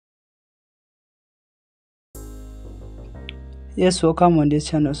Yes, welcome on this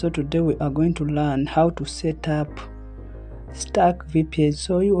channel. So today we are going to learn how to set up Stack VPN.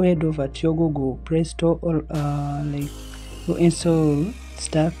 So you head over to your Google Play Store or you install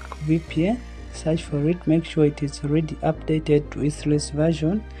Stack VPN, search for it, make sure it is already updated to its latest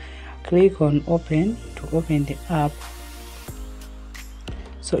version. Click on open to open the app.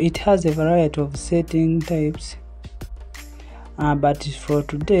 So it has a variety of setting types, but for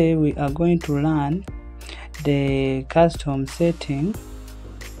today we are going to learn the custom setting.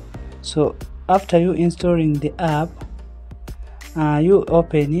 So after you installing the app, you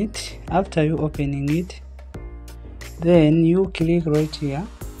open it. After you opening it, then you click right here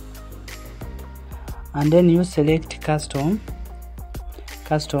and then you select custom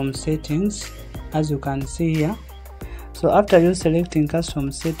settings, as you can see here. So after you selecting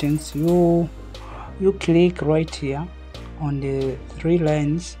custom settings, you click right here on the three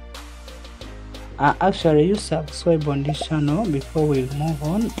lines. Actually, you subscribe on this channel before we move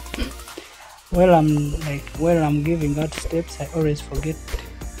on. While I'm giving out steps, I always forget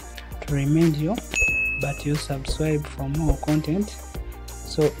to remind you, but you subscribe for more content.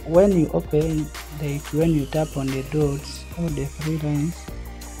 So when you open, when you tap on the dots or the three lines,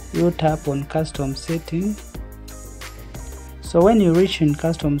 you tap on custom setting. So when you reach in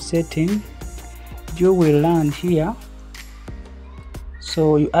custom setting, you will land here.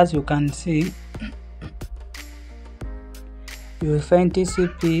 So as you can see, you will find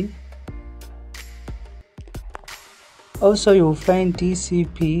TCP. Also you will find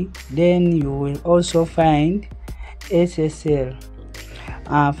TCP, then you will also find SSL.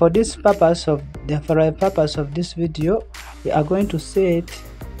 For the purpose of this video, we are going to set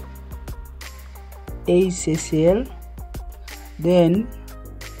SSL. Then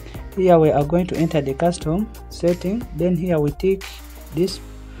here we are going to enter the custom setting. Then here we tick this,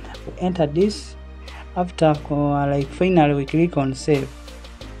 we enter this. After finally we click on save.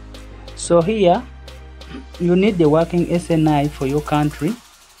 So here you need the working SNI for your country,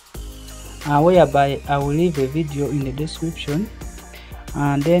 whereby I will leave a video in the description,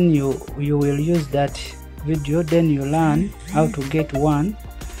 and then you will use that video. Then you learn how to get one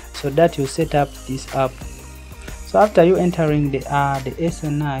so that you set up this app. So after you entering the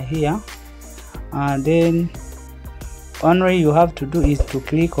SNI here, then only you have to do is to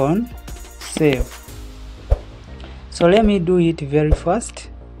click on save. So let me do it very fast.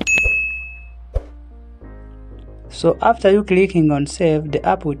 So after you clicking on save, the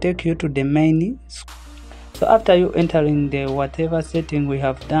app will take you to the main. So after you entering the whatever setting we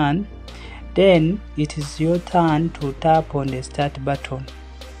have done, then it is your turn to tap on the start button.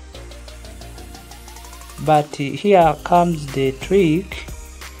 But here comes the trick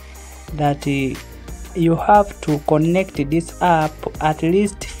that you have to connect this app at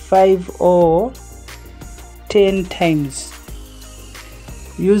least 5 or 10 times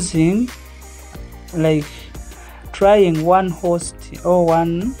using trying one host or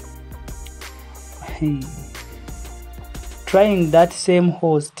trying that same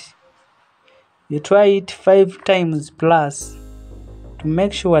host. You try it 5 times plus to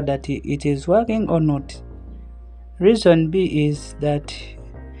make sure that it is working or not. Reason B is that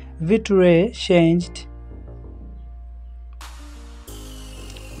V2 changed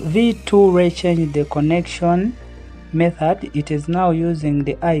the connection method. It is now using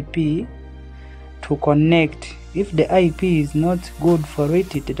the IP to connect. If the IP is not good for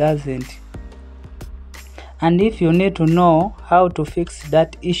it, it doesn't. And if you need to know how to fix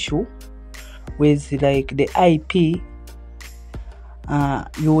that issue with the IP,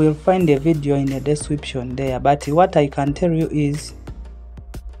 you will find a video in the description there. But what I can tell you is,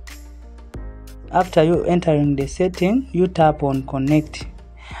 after you entering the setting, you tap on connect,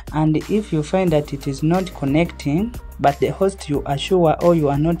 and if you find that it is not connecting, but the host you are sure or you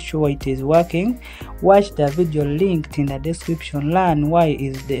are not sure it is working, watch the video linked in the description. Learn why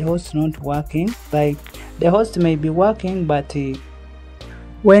is the host not working. The host may be working, but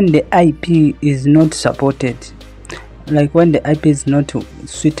when the IP is not supported, when the IP is not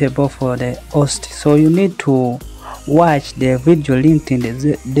suitable for the host. So you need to watch the video linked in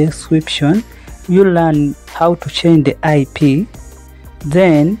the description. You learn how to change the IP,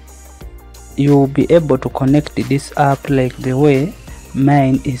 then you will be able to connect this app like the way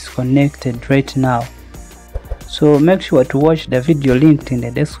mine is connected right now. So make sure to watch the video linked in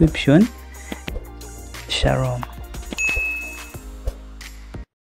the description. Shalom.